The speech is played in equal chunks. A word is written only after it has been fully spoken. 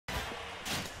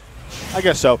I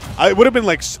guess so. It would have been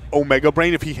like Omega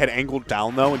Brain if he had angled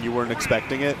down, though, and you weren't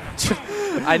expecting it.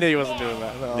 I knew he wasn't doing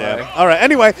that. No yeah. way. All right.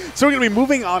 Anyway, so we're going to be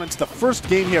moving on into the first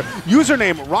game here.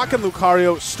 Username, Rockin'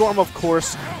 Lucario. Storm, of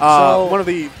course. One of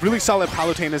the really solid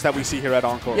Palutenas that we see here at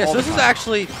Encore. Yeah, so this is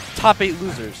actually top 8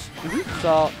 losers.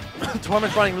 So the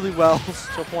tournament's running really well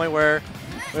to a point where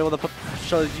we're able to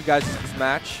show you guys this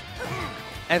match.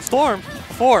 And Storm,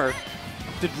 before,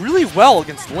 did really well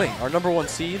against Link, our #1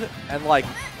 seed, and like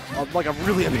a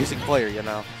really amazing player, you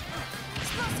know.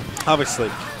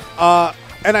 Obviously.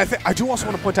 And I do also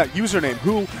want to point out Username,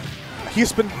 who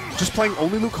he's been just playing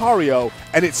only Lucario,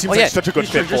 and it seems like such a good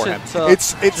fit for him.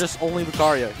 It's just only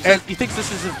Lucario. He thinks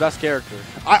this is his best character.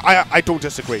 I don't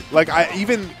disagree. Like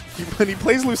when he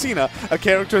plays Lucina, a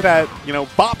character that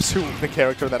bops the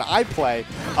character that I play,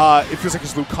 it feels like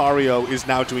his Lucario is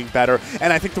now doing better,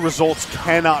 and I think the results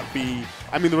cannot be.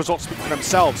 I mean, the results speak for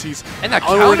themselves. He's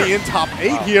already in top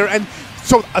 8 here, and.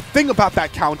 So a thing about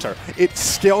that counter, it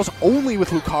scales only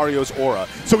with Lucario's aura.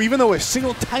 So even though a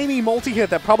single tiny multi-hit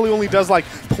that probably only does like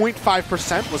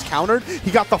 0.5% was countered,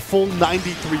 he got the full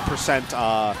 93%.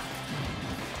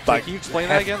 Can you explain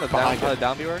that again, how the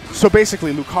down B works? So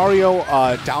basically, Lucario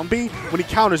down B, when he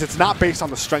counters, it's not based on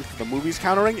the strength of the move he's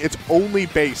countering. It's only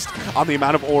based on the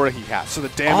amount of aura he has, so the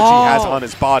damage he has on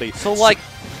his body. So like...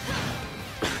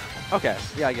 Okay,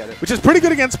 yeah, I get it. Which is pretty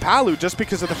good against Palu, just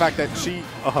because of the fact that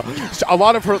a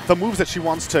lot of the moves that she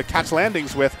wants to catch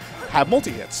landings with have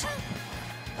multi-hits.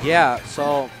 Yeah,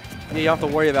 so you don't have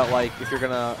to worry about like if you're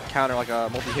gonna counter like a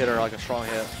multi-hit or like a strong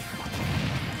hit.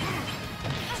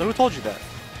 So who told you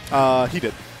that? He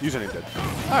did. Username did.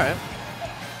 All right.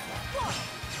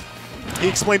 He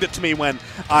explained it to me when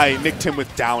I nicked him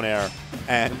with down air,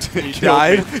 and he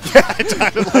died. Yeah, I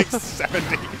died at like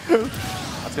 70.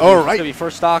 All right. It's gonna be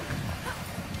first stock.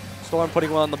 Storm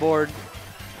putting one on the board.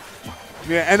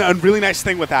 Yeah, and a really nice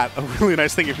thing with that, a really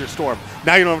nice thing if you're Storm.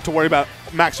 Now you don't have to worry about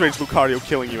max range Lucario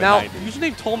killing you at 90. Now,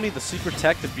 Username told me the secret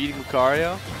tech to beating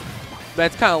Lucario.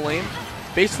 That's kind of lame.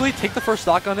 Basically, take the first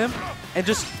stock on him and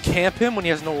just camp him when he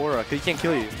has no aura, because he can't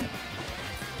kill you.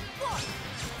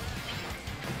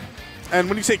 And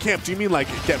when you say camp, do you mean like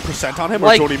get percent on him,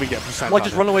 or don't even get percent on him? Like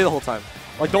just run away the whole time.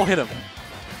 Like don't hit him.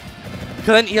 Because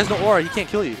then he has no aura, he can't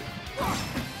kill you.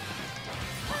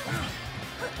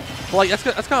 But like that's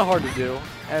kind of hard to do.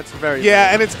 And it's very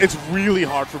and it's really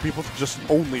hard for people to just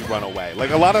only run away.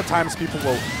 Like a lot of times people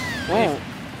will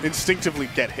instinctively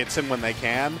get hits in when they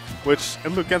can, which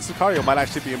against Lucario might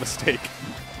actually be a mistake.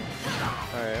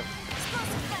 All right.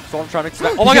 So I'm trying to.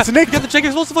 Oh my God! Get the check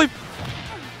explosively.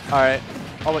 All right.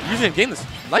 Oh, but usually in game this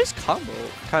nice combo.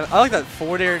 Kind of. I like that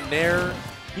forward air nair.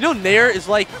 You know, nair is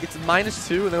like it's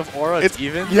 -2, and then with aura it's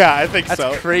even. Yeah, I think so.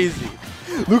 That's crazy.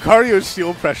 Lucario's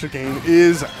shield pressure gain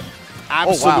is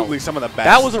absolutely some of the best.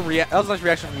 That was a nice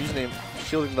reaction from Username,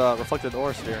 shielding the reflected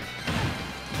aura sphere.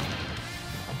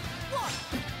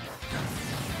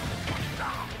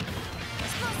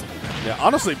 Yeah,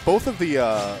 honestly, both of the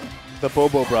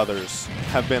Bobo brothers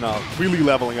have been really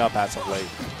leveling up as of late.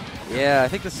 Yeah, I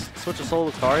think this switch of solo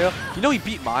Lucario. You know, he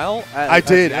beat Mile. At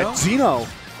Xeno.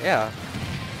 Yeah.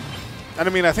 And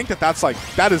I mean, I think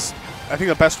that is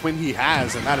the best win he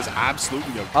has, and that is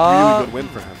absolutely a really good win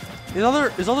for him.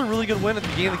 His other really good win at the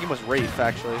beginning of the game was Wraith,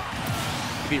 actually.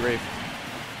 He beat Wraith.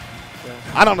 Yeah.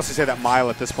 I'd honestly say that Mile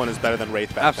at this point is better than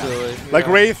Wraith back Absolutely. then. Like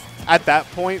Wraith at that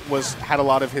point had a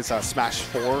lot of his Smash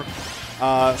 4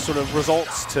 sort of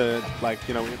results to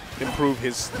improve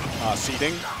his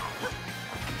seeding.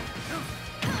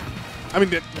 I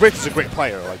mean, Wraith is a great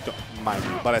player, don't mind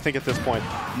you, but I think at this point,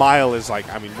 Mile is one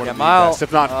of the best,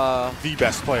 if not the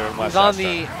best player in Westchester.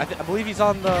 He's on I believe he's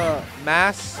on the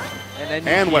Mass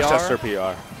and Westchester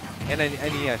PR. And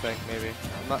NE, I think, maybe.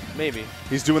 Maybe.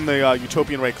 He's doing the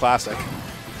Utopian Ray Classic.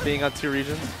 Being on 2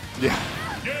 regions? Yeah.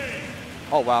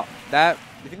 Oh, wow. That...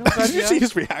 You think that was Did you see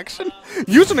his reaction?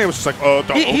 Username was just like, oh,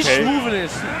 okay. He's moving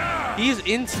his... He's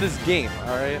into this game,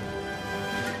 all right?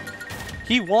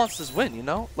 He wants this win, you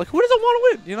know? Like, who doesn't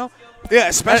want to win, you know? Yeah,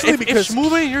 especially because... If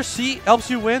moving your seat helps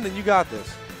you win, then you got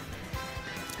this.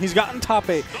 He's gotten top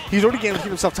 8. He's already guaranteed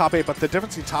himself top 8, but the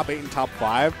difference between top 8 and top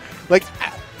 5, like,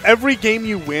 every game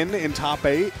you win in top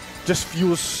 8 just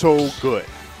feels so good.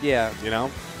 Yeah. You know?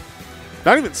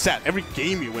 Not even set. Every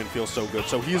game you win feels so good.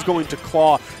 So he's going to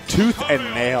claw tooth and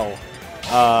nail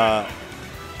to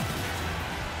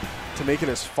make it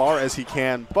as far as he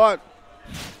can. But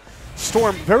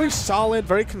Storm, very solid,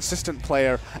 very consistent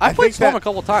player. I played Storm a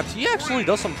couple times. He actually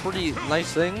does some pretty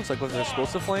nice things, like with his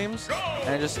explosive flames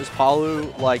and just his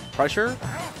Palu pressure.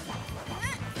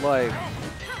 Like,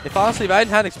 if I hadn't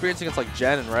had experience against like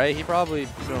Jen and Ray, he probably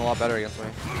be doing a lot better against me.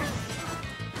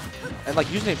 And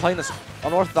like usually playing this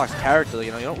unorthodox character,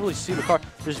 you know, you don't really see Lucario.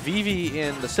 There's Vivi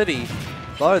in the city,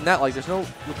 but other than that, like there's no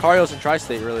Lucarios in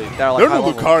Tri-State really. That are, like, there are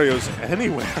no Lucarios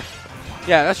anywhere.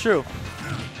 Yeah, that's true.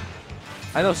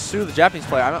 I know Sue, the Japanese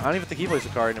player. I don't even think he plays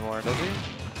Lucario anymore, does he?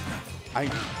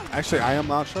 I am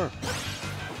not sure.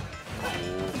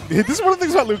 This is one of the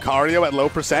things about Lucario at low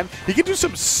percent. He can do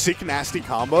some sick, nasty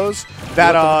combos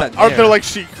that they're like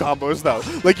chic combos though.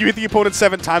 Like you hit the opponent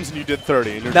 7 times and you did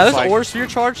 30. And you're now just this like, Aura Sphere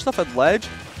charge stuff at ledge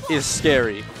is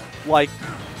scary. Like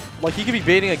he could be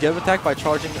baiting a give attack by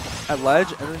charging at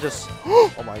ledge and then just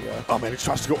oh my god. Oh man, he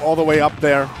tries to go all the way up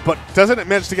there, but doesn't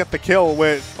manage to get the kill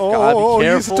with gotta be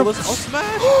careful. Oh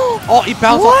smash! Oh, he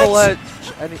bounced off the ledge.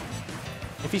 And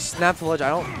if he snapped the ledge, I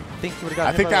don't think he would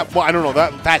have gotten hit. Well, I don't know.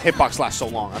 That hitbox lasts so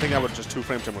long. I think that would have just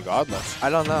 2-framed him regardless.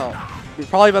 I don't know.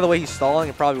 Probably by the way he's stalling,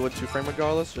 it probably would 2-frame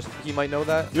regardless. Just he might know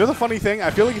that. You know the funny thing? I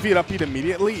feel like if he had upbeat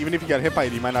immediately, even if he got hit by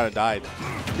it, he might not have died.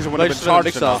 Because it wouldn't have been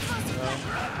charged enough.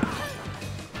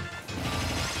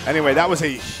 Anyway, that was a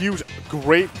huge,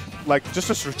 great, like, just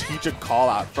a strategic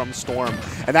call-out from Storm.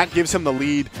 And that gives him the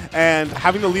lead. And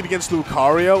having the lead against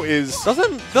Lucario is...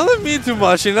 Doesn't mean too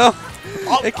much, you know?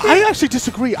 I actually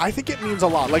disagree. I think it means a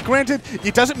lot. Like, granted,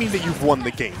 it doesn't mean that you've won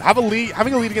the game.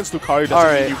 Having a lead against Lucario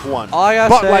doesn't mean you've won.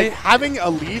 But like having a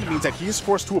lead means that he's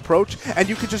forced to approach, and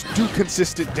you can just do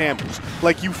consistent damage.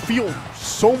 Like you feel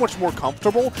so much more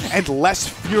comfortable and less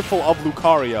fearful of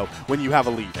Lucario when you have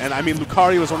a lead. And I mean,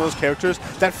 Lucario is one of those characters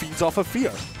that feeds off of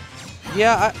fear.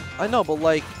 Yeah, I know, but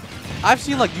like I've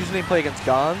seen like username play against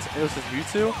Gons. It was his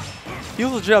Mewtwo. He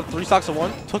was legit up 3 stocks to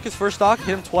 1, took his first stock,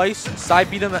 hit him twice,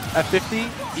 side beat him at 50,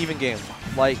 even game.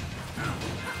 Like,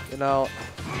 you know.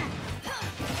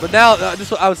 But now,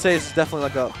 this I would say is definitely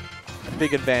like a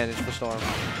big advantage for Storm.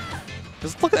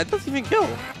 Because look, that doesn't even kill.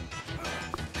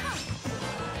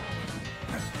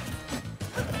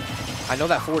 I know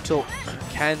that forward tilt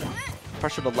can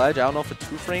pressure the ledge. I don't know if it's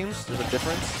 2 frames. There's a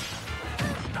difference.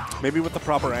 Maybe with the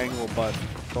proper angle, but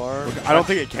Storm. I don't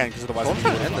think it can because otherwise I'm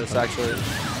trying to end this actually.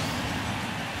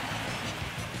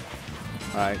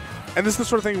 Alright. And this is the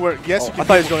sort of thing where, yes, you can... I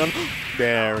thought he was going on.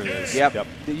 There it is. Yep.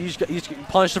 You just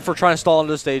punished him for trying to stall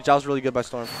onto the stage. That was really good by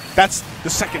Storm. That's the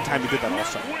second time he did that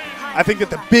also. I think that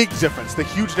the big difference, the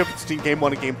huge difference between Game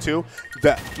 1 and Game 2,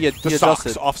 the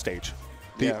stocks off stage.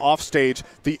 The off stage,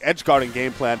 the edge guarding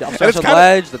game plan. The upside to the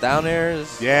ledge, the down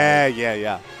airs.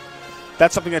 Yeah.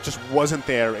 That's something that just wasn't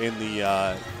there in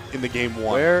the Game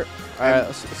 1. Where?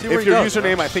 Let's see where if your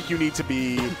username, I think you need to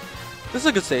be... This is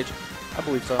a good stage. I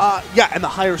believe so. Yeah, and the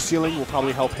higher ceiling will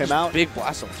probably help him out. Big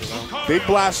blast zones, you know? Big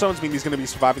blast zones mean he's going to be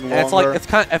surviving longer. And it's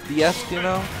kind of FDS, you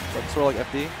know? Like, sort of like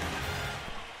FD.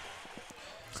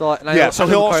 So, so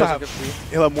he'll also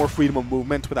have more freedom of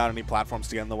movement without any platforms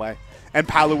to get in the way. And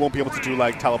Palu won't be able to do,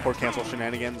 like, teleport cancel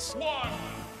shenanigans.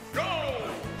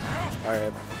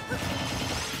 Alright.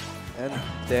 And,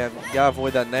 damn, you gotta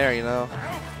avoid that nair, you know?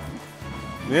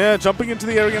 Yeah, jumping into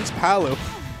the air against Palu.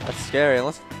 That's scary,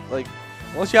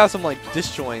 unless you have some, like,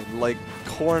 disjoint, like,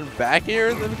 corn back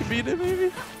air, then you can beat it,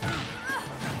 maybe?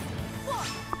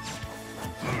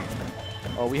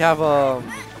 Oh, we have,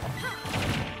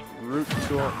 Route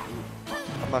to...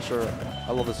 I'm not sure.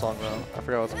 I love this song, though. I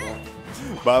forgot what it's called.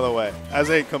 By the way, as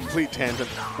a complete tangent,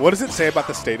 what does it say about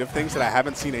the state of things that I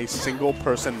haven't seen a single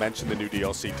person mention the new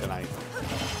DLC tonight?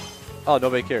 Oh,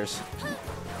 nobody cares.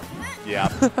 Yeah.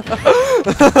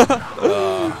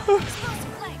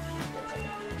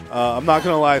 I'm not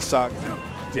gonna lie, Sock.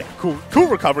 Yeah, cool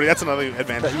recovery. That's another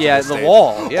advantage. Yeah, the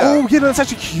wall. Yeah. Oh, yeah, no, that's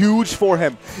actually huge for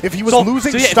him. If he was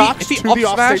losing stocks to the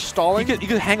offstage stalling, you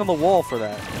could hang on the wall for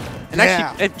that, and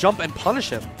actually jump and punish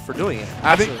him for doing it.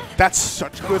 I think that's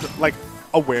such good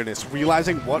awareness,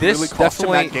 realizing what really cost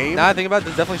him that game. Now I think about it,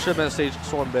 this definitely should have been a stage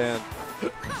Storm ban.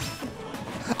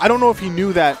 I don't know if he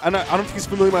knew that. I don't think he's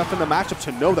familiar enough in the matchup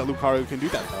to know that Lucario can do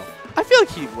that though. I feel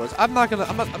like he was. I'm not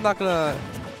gonna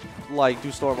like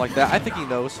do Storm like that. I think he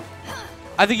knows.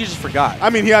 I think he just forgot. I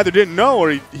mean, he either didn't know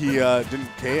or he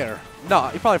didn't care. No,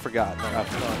 he probably forgot. No,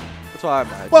 that's why I'm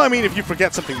mad. Well, I mean, if you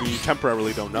forget something, you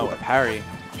temporarily don't know it. Parry.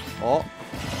 Oh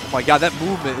my god, that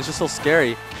movement is just so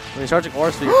scary. When he's charging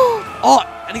Aura Sphere. Oh,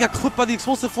 and he got clipped by the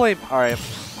explosive flame. All right.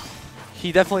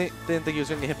 He definitely didn't think he was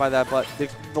going to get hit by that, but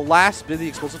the last bit of the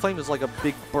explosive flame is like a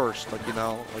big burst. Like, you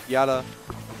know, like you gotta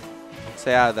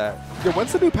stay out of that. Yeah,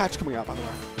 when's the new patch coming out, by the way?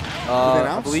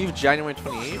 I believe January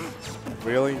 28th.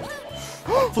 Really?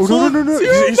 Oh, no.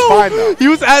 He's fine, though. He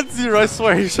was at 0, I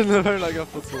swear. He shouldn't have heard like a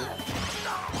footstool.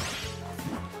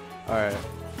 Alright.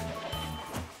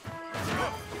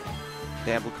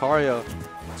 Damn, Lucario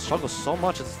struggles so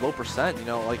much at this low percent, you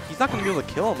know? Like, he's not going to be able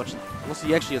to kill him much unless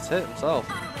he actually gets hit himself.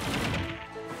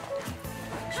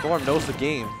 Storm knows the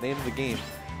game. Name of the game.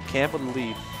 Camp with the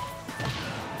lead.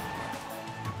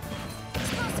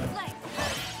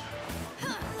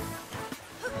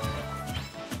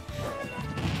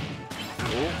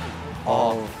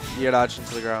 Oh, gear dodge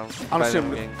into the ground. Honestly,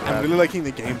 I'm really liking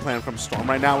the game plan from Storm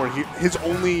right now, where his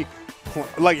only,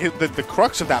 the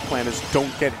crux of that plan is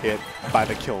don't get hit by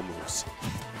the kill moves.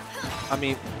 I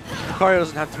mean, Lucario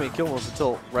doesn't have too many kill moves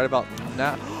until right about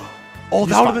now. Oh,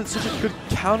 that would have been such a good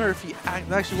counter if he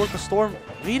actually worked the Storm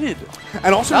needed.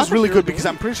 And also it was really good because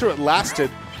I'm pretty sure it lasted,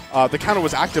 the counter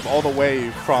was active all the way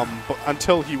from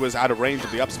until he was out of range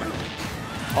of the up smash.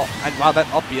 Oh, and wow,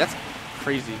 that up B, that's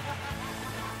crazy.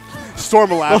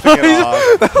 Storm laughing it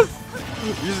off.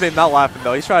 Usually not laughing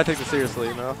though. He's trying to take this seriously,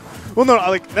 you know. Well, no,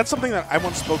 like that's something that I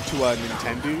once spoke to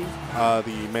Nintendo,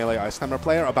 the Melee Ice Climber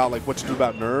player, about like what to do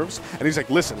about nerves, and he's like,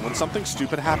 "Listen, when something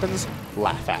stupid happens,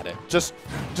 laugh at it. Just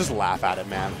laugh at it,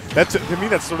 man." That's to me,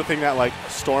 that's sort of thing that like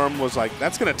Storm was like,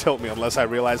 "That's gonna tilt me unless I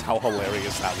realize how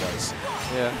hilarious that was."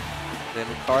 Yeah. Then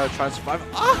Lucario trying to survive.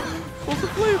 Ah, close to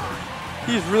flame.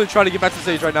 He's really trying to get back to the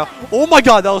stage right now. Oh my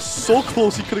God, that was so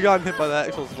close. He could have gotten hit by that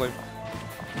explosive flame.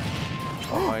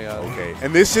 Oh my God. Okay,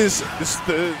 and this is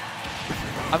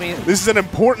an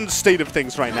important state of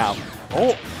things right now.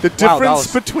 Oh, the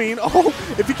difference between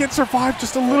if he can survive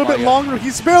just a little bit longer,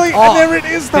 he's barely. And there it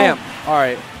is, though. Damn. All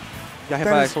right. Got hit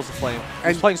by that explosive flame.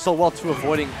 He's playing so well to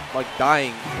avoiding like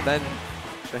dying, but then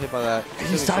got hit by that.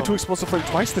 He's died to explosive flame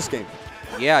twice this game.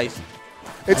 Yeah,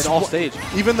 it's all stage.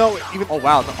 Oh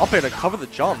wow, the up air to cover the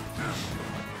jump.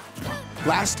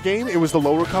 Last game, it was the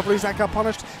low recoveries that got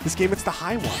punished. This game, it's the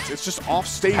high ones. It's just off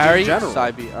stage Parry, in general.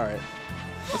 Side B, all right.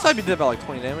 That side B did about like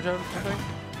 20 damage, I think.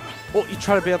 Oh, you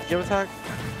try to bait out the give attack?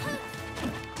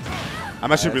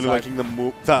 I'm actually really liking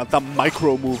the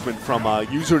micro movement from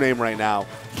Username right now.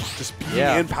 Just being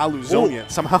in Paluzonia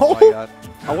somehow. Oh my God.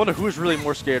 I wonder who is really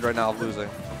more scared right now of losing.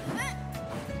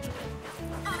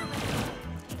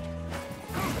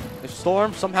 If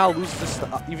Storm somehow loses this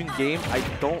even game, I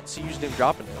don't see Username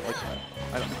dropping it. Like,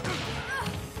 I don't.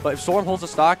 But if Storm holds the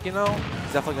stock, you know,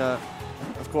 he's definitely gonna,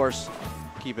 of course,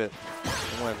 keep it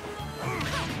and win.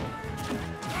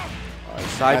 Right,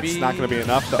 side That's B. not going to be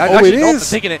enough, though. Oh, it is!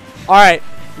 Taking it. All right,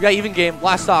 we got even game.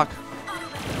 Last stock.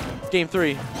 Game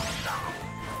 3.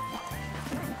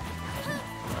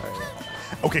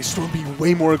 Okay, Storm being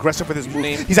way more aggressive with his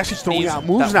moves. He's actually throwing out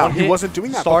moves now. He wasn't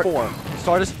doing that before.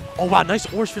 Oh, wow,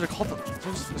 nice Orange Sphere to call them.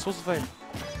 It's supposed to play.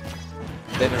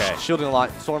 Then shielding a lot.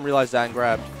 Storm realized that and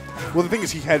grabbed. Well, the thing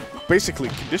is, he had basically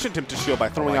conditioned him to shield by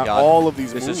throwing out all of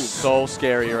these moves. This is so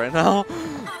scary right now.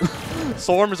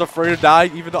 Storm is afraid to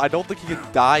die, even though I don't think he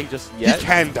can die just yet. He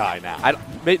can die now.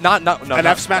 No. An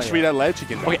F smash read at ledge, he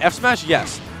can die. Okay, F smash,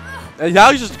 yes.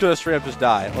 Now he's just gonna straight up just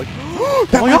die. Like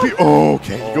that might be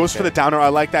okay. He goes for the downer. I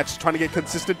like that. Just trying to get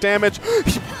consistent damage.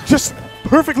 He just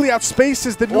perfectly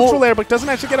outspaces the neutral air, but doesn't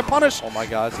actually get a punish. Oh my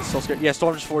God, this is so scary. Yeah,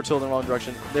 Storm just forward tilt in the wrong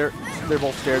direction. They're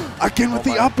both scared. Again with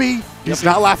the up B. He's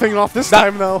not laughing it off this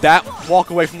time though. That walk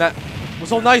away from that was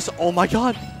so nice. Oh my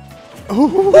God. Oh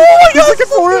my God, he's looking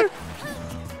for it.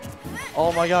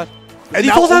 Oh my God. And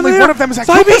now only one of them is at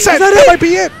 2%. That might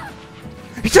be it.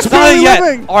 He's just barely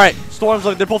living. All right, Storm's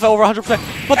like they're both at over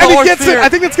 100%. But and he gets it. I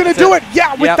think that's gonna do it.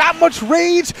 Yeah, with that much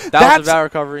rage. That was a bad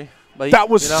recovery. But that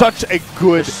was such a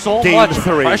good so game much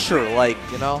 3. Pressure, like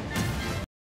you know.